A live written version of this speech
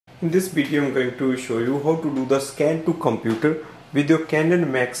In this video I'm going to show you how to do the scan to computer with your Canon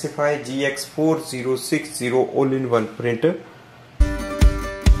MAXIFY GX4060 all-in-one printer.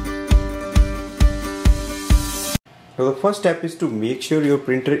 Now the first step is to make sure your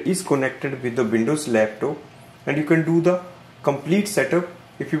printer is connected with the Windows laptop, and you can do the complete setup.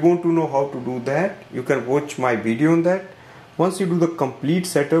 If you want to know how to do that, you can watch my video on that. Once you do the complete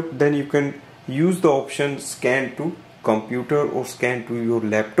setup, then you can use the option scan to computer or scan to your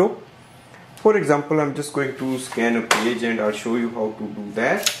laptop. For example, I'm just going to scan a page and I'll show you how to do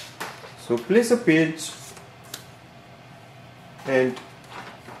that. So place a page and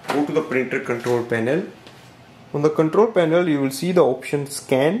go to the printer control panel. On the control panel you will see the option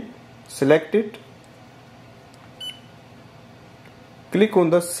scan. Select it. Click on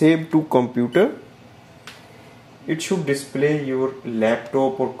the save to computer. It should display your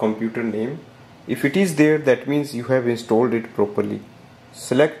laptop or computer name. If it is there, that means you have installed it properly.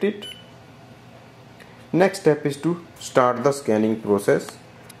 Select it. Next step is to start the scanning process.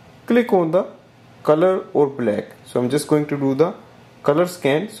 Click on the color or black. So I'm just going to do the color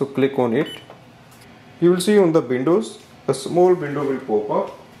scan. So click on it. You will see on the windows, a small window will pop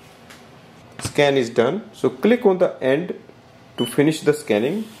up. Scan is done. So click on the end to finish the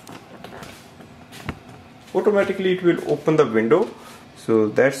scanning. Automatically it will open the window. So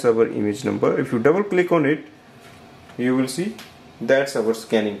that's our image number. If you double click on it, you will see that's our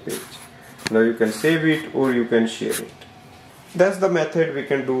scanning page. Now you can save it or you can share it. That's the method we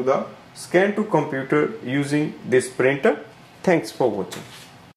can do the scan to computer using this printer. Thanks for watching.